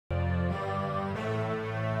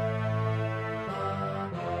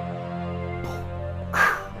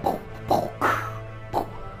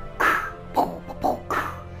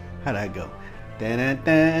How'd that go?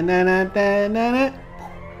 Da-da-da-da-da-da-da.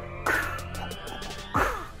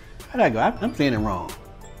 How'd that go? I'm saying it wrong.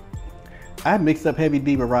 I mixed up Heavy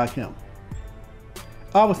D with Rakim.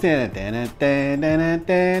 I was saying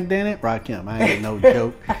that Rakim. I ain't no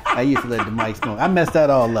joke. I used to let the mic smoke. I messed that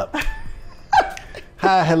all up.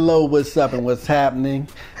 Hi, hello, what's up and what's happening?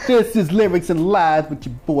 This is Lyrics and Lies with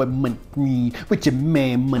your boy Money Green, with your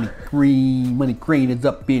man Money Green. Money Green is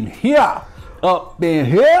up in here, up in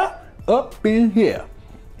here, up in here.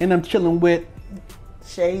 And I'm chilling with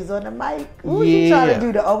Shayz on the mic. Who you trying to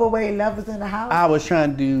do, the overweight lovers in the house? I was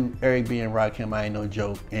trying to do Eric B and Rakim. I ain't no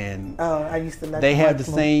joke. And I used to let they have the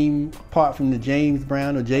same part from the James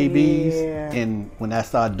Brown or JB's. Yeah. And when I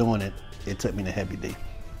started doing it, it took me to Heavy D.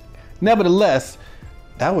 Nevertheless,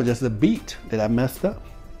 that was just a beat that I messed up.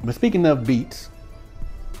 But speaking of beats,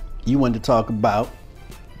 you wanted to talk about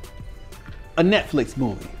a Netflix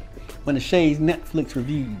movie. One of Shay's Netflix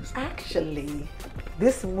reviews. Actually,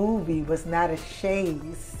 this movie was not a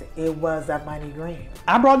Shayz, it was a Money Green.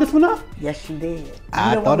 I brought this one up? Yes, you did.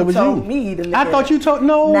 I thought it was you. Me to look I thought you told,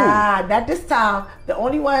 no. Nah, not this time. The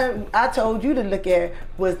only one I told you to look at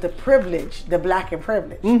was The Privilege, The Black and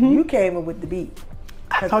Privilege. Mm-hmm. You came in with the beat.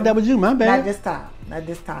 I thought that was you, my bad. Not this time. Not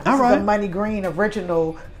this time. This All is right. a Money Green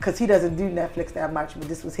original, because he doesn't do Netflix that much, but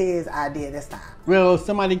this was his idea this time. Well,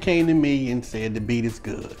 somebody came to me and said the beat is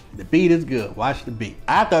good. The beat is good. Watch the beat.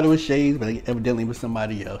 I thought it was Shay's, but evidently it was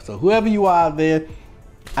somebody else. So whoever you are out there,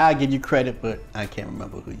 I'll give you credit, but I can't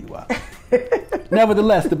remember who you are.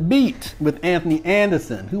 Nevertheless, the beat with Anthony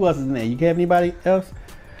Anderson. Who else is in there? You have anybody else?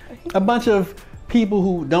 A bunch of people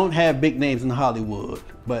who don't have big names in Hollywood,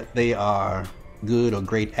 but they are good or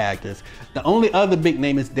great actors. The only other big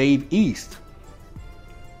name is Dave East,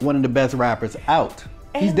 one of the best rappers out.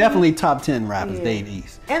 He's And definitely top 10 rappers, yeah. Dave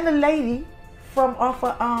East. And the lady from off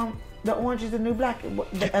of The Orange is the New Black.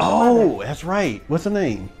 Oh, that's right. What's her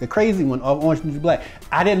name? The crazy one of Orange is the New Black.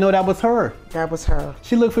 I didn't know that was her. That was her.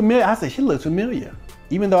 She looked familiar. I said, she looks familiar.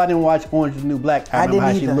 Even though I didn't watch Orange is the New Black, I remember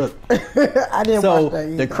how she looked. I didn't watch that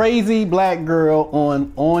either. The crazy black girl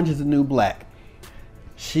on Orange is the New Black,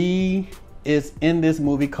 she is in this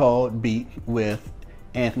movie called Beat with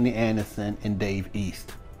Anthony Anderson and Dave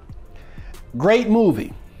East. Great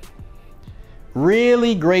movie.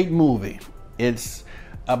 Really great movie. It's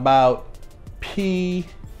about PTSD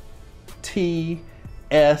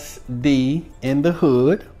in the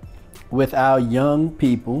hood with our young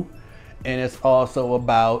people. And it's also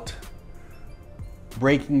about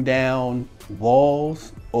breaking down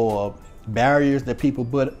walls or barriers that people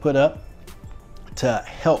put up to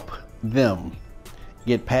help them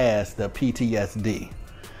get past the PTSD.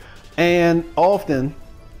 And often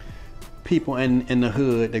people in the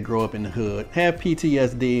hood that grow up in the hood have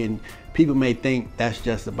PTSD, and people may think that's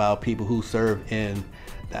just about people who served in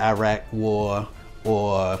the Iraq war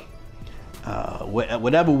or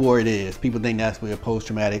whatever war it is. People think that's where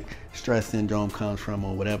post-traumatic stress syndrome comes from,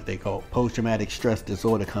 or whatever they call post-traumatic stress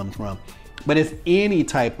disorder comes from. But it's any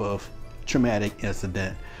type of traumatic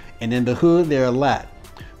incident. And in the hood, there are a lot.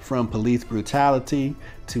 From police brutality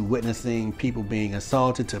to witnessing people being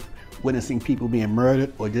assaulted to witnessing people being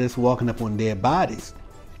murdered or just walking up on dead bodies.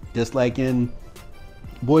 Just like in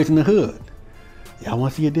Boys in the Hood. Y'all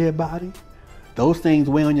want to see a dead body? Those things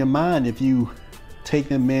weigh on your mind if you take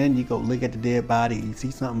them in, you go look at the dead body, you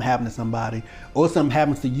see something happen to somebody, or something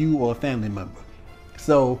happens to you or a family member.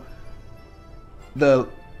 So the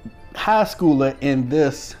high schooler in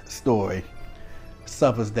this story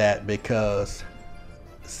suffers that because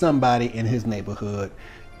somebody in his neighborhood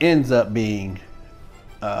ends up being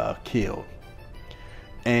killed.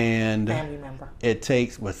 And family member. It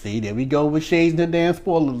takes, well, see, there we go with Shay's the damn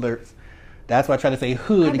spoiler alerts. That's why I try to say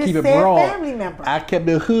hood I to keep it said broad. family member. I kept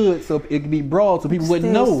the hood so it could be broad so people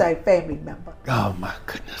wouldn't know. Say family member. Oh my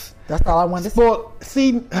goodness. That's all I wanted to say. Well,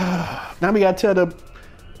 see, now we gotta tell the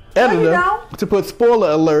editor don't. to put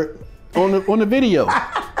spoiler alert on the video.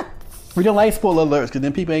 We don't like spoiler alerts because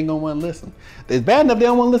then people ain't gonna want to listen. It's bad enough they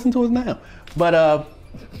don't want to listen to us now. But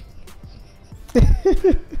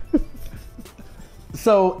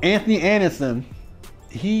so Anthony Anderson,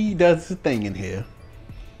 he does his thing in here.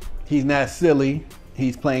 He's not silly.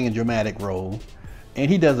 He's playing a dramatic role,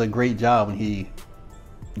 and he does a great job when he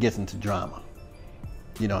gets into drama.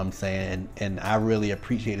 You know what I'm saying? And I really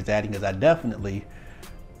appreciate his acting because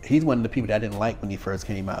he's one of the people that I didn't like when he first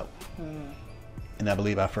came out. And I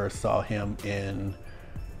believe I first saw him in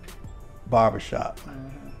Barbershop.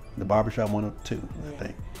 The Barbershop 1 or 2, I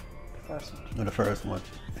think. The first one. Or the first one.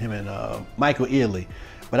 Him and Michael Ealy.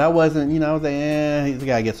 But I wasn't, I was like, he's the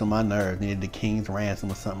guy that gets on my nerves. Needed the King's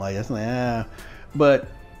Ransom or something like that. Like, but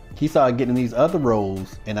he started getting these other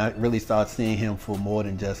roles, and I really started seeing him for more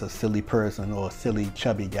than just a silly person or a silly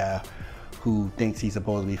chubby guy who thinks he's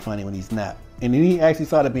supposed to be funny when he's not. And then he actually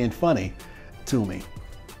started being funny to me.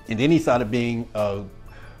 And then he started being a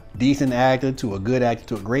decent actor to a good actor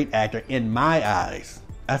to a great actor in my eyes.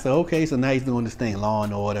 I said, okay, so now he's doing this thing, Law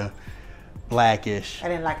and Order, Blackish. I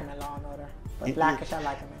didn't like him in Law and Order, but Blackish, I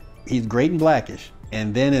like him in. He's great in Blackish.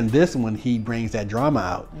 And then in this one, he brings that drama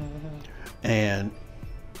out. Mm-hmm. And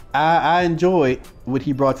I enjoyed what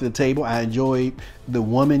he brought to the table. I enjoyed the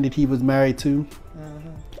woman that he was married to. Mm-hmm.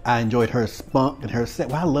 I enjoyed her spunk and her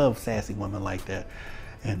well, I love sassy women like that.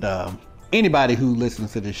 And anybody who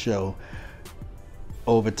listens to this show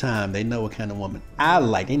over time, they know what kind of woman I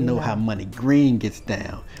like. They know how Money Green gets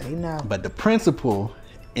down. They know. But the principal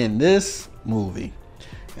in this movie,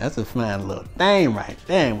 that's a fine little thing right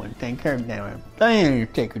there. When they come down,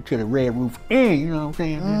 take her to the Red Roof Inn, you know what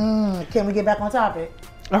I'm saying? Can we get back on topic?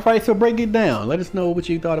 All right, so break it down. Let us know what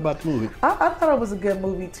you thought about the movie. I thought it was a good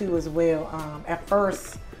movie too as well. At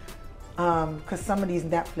first, because some of these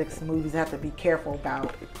Netflix movies I have to be careful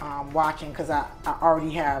about watching, because I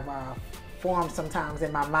already have formed sometimes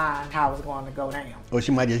in my mind how it's going to go down. Or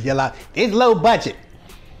she might just yell out, it's low budget.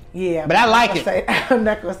 Yeah. But I like it. I'm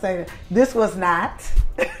not going to say that. This was not.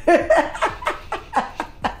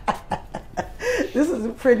 This is a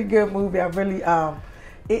pretty good movie. I really...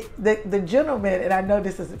 the gentleman, and I know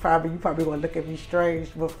this is probably, you probably gonna look at me strange,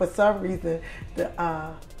 but for some reason,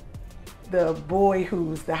 the boy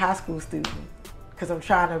who's the high school student, because I'm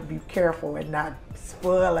trying to be careful and not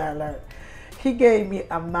spoiler alert, he gave me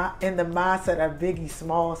in the mindset of Biggie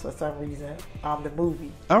Smalls for some reason, the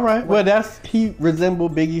movie. All right, well he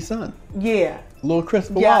resembled Biggie's son. Yeah. Little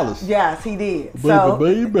Christopher Wallace. Yes, he did.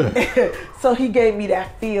 Baby. So he gave me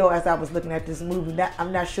that feel as I was looking at this movie.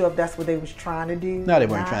 I'm not sure if that's what they was trying to do. No, they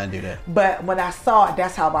weren't trying to do that. But when I saw it,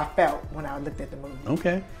 that's how I felt when I looked at the movie.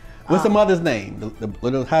 Okay. What's the mother's name? The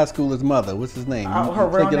little high schooler's mother. What's his name? Her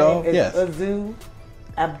real name is Azu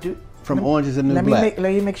Abdu. From Orange is the New Black.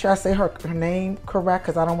 Let me make sure I say her name correct,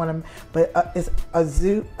 because I don't want to. But it's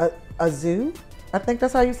Azu. I think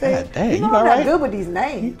that's how you say it. Dang, you know, I'm not good with these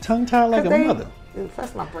names. You tongue-tied like a mother.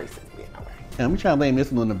 That's my braces being away. Yeah, I'm trying to blame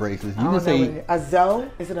this one on the braces. You can say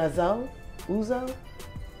Azo. Is it Azo? Uzo?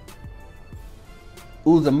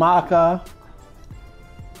 Uzumaka.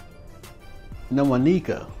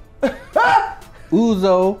 Nawanika.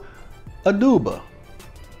 Uzo Aduba.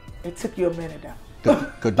 It took you a minute though.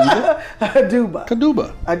 Kaduba?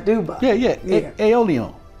 Aduba. Yeah.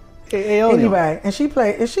 Aeolian. Anyway, and she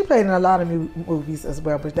played in a lot of movies as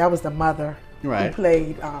well, but that was the mother who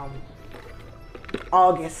played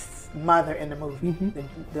August's mother in the movie. Mm-hmm.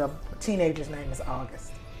 The teenager's name is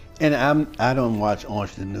August. And I don't watch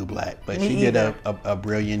Orange is the New Black, but she did a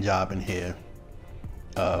brilliant job in here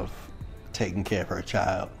of taking care of her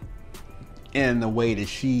child in the way that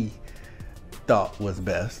she thought was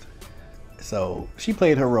best. So she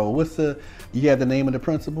played her role. You have the name of the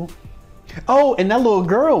principal? Oh, and that little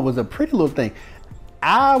girl was a pretty little thing.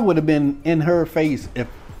 I would have been in her face if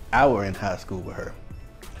I were in high school with her.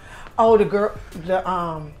 Oh, the girl,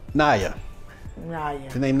 Naya.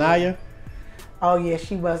 Her name Naya? Oh yeah,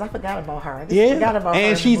 she was. I forgot about her. Forgot about her.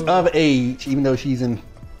 And she's of age, even though she's in,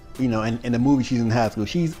 in the movie she's in high school.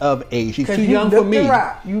 She's of age. She's too young for me.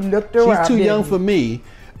 You looked her up. She's too young for me,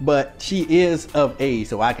 but she is of age,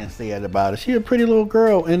 so I can say that about her. She's a pretty little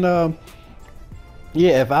girl, and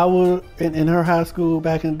yeah, if I were in her high school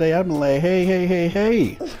back in the day, I'd be like,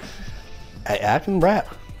 hey, I can rap.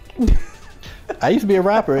 I used to be a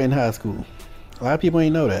rapper in high school. A lot of people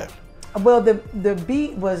ain't know that. Well, the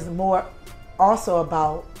beat was more also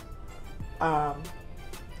about,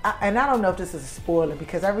 and I don't know if this is a spoiler,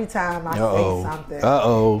 because every time I say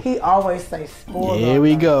something, he always says spoiler. Here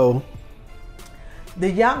we go. The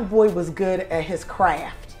young boy was good at his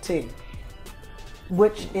craft too,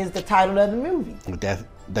 which is the title of the movie. That's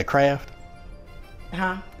The Craft?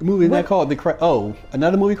 Huh? The movie is not called The Craft. Oh,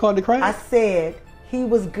 another movie called The Craft? I said he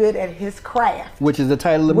was good at his craft. Which is the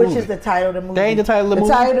title of the movie. Which is the title of the movie. That ain't the title of the movie?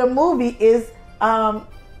 The title of the movie is...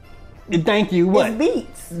 Thank you, what? It's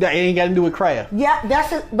beats. That ain't got to do with craft. Yeah,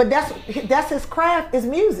 that's his craft is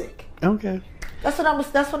music. Okay. That's what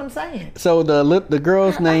I'm saying. So the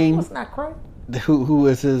girl's name... It's not craft. Who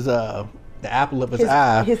is his... the apple of his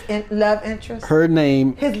eye. His love interest. Her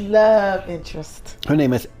name. His love interest. Her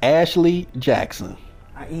name is Ashley Jackson.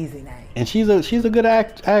 An easy name. And she's a good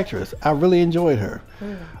actress. I really enjoyed her.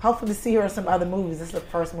 Hopefully to see her in some other movies. This is the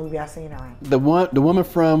first movie I've seen her in. The woman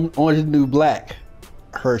from Orange is the New Black,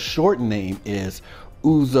 her short name is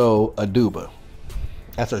Uzo Aduba.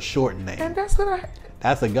 That's her short name. And that's what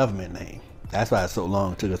That's a government name. That's why it's so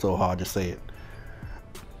long. It took it so hard to say it.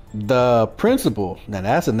 The principal, now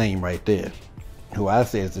that's a name right there, who I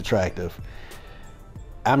say is attractive.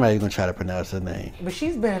 I'm not even going to try to pronounce her name. But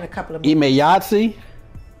she's been in a couple of movies. Imeyatsi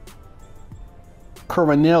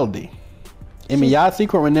Coroneldi. Imeyatsi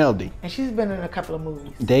Coroneldi. And she's been in a couple of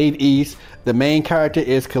movies. Dave East. The main character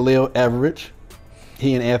is Khalil Everett.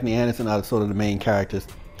 He and Anthony Anderson are sort of the main characters.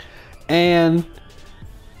 And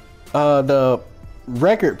the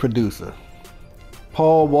record producer,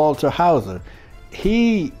 Paul Walter Hauser,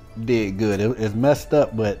 he did good. It's messed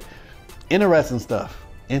up, but interesting stuff.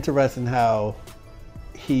 Interesting how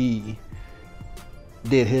he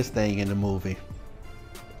did his thing in the movie.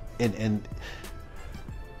 And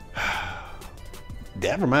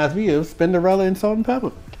that reminds me of Spinderella and Salt and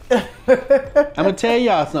Pepper. I'm going to tell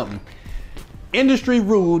y'all something. Industry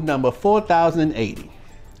rule number 4080.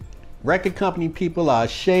 Record company people are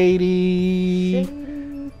shady.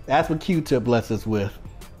 That's what Q-Tip blessed us with.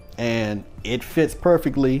 And it fits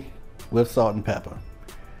perfectly with Salt and Pepper.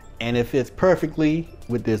 And it fits perfectly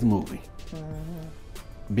with this movie.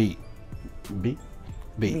 Beat.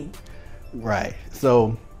 Right.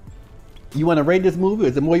 So, you want to rate this movie?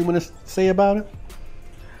 Is there more you want to say about it?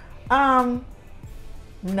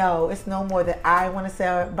 No, it's no more that I want to say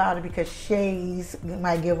about it because Shayz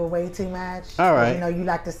might give away too much. All right. You know, you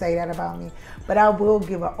like to say that about me. But I will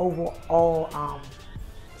give an overall,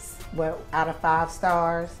 out of 5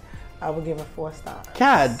 stars, I will give it 4 stars.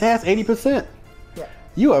 God, that's 80%. Yeah.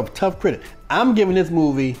 You are a tough critic. I'm giving this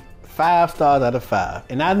movie 5 stars out of 5.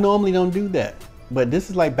 And I normally don't do that. But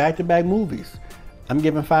this is like back-to-back movies. I'm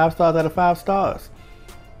giving 5 stars out of 5 stars.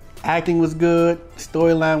 Acting was good.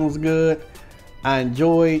 Storyline was good. I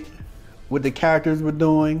enjoyed what the characters were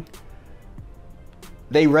doing.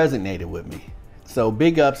 They resonated with me. So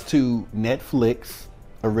big ups to Netflix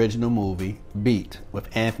original movie, Beat, with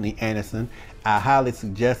Anthony Anderson. I highly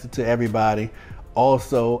suggest it to everybody.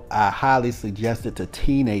 Also, I highly suggest it to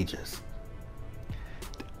teenagers.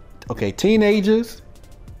 Okay, teenagers,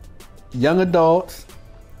 young adults,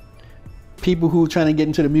 people who are trying to get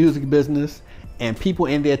into the music business, and people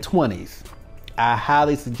in their 20s. I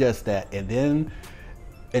highly suggest that. And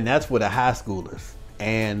that's for the high schoolers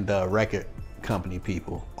and the record company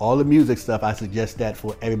people. All the music stuff, I suggest that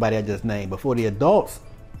for everybody I just named. But for the adults,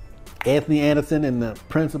 Anthony Anderson and the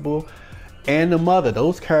principal and the mother,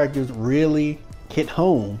 those characters really hit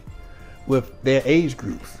home with their age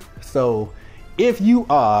groups. So if you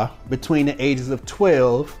are between the ages of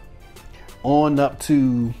 12 on up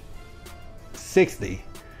to 60,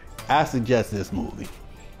 I suggest this movie.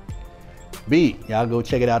 Beat. Y'all go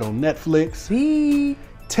check it out on Netflix. Beat.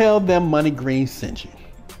 Tell them Money Green sent you.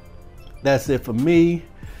 That's it for me.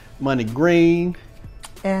 Money Green.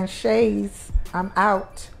 And Shayz, I'm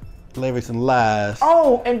out. Lyrics and Lies.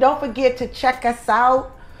 Oh, and don't forget to check us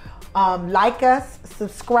out. Like us,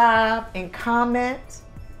 subscribe, and comment.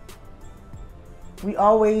 We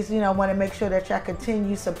always, want to make sure that y'all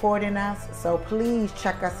continue supporting us. So please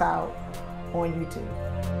check us out on YouTube.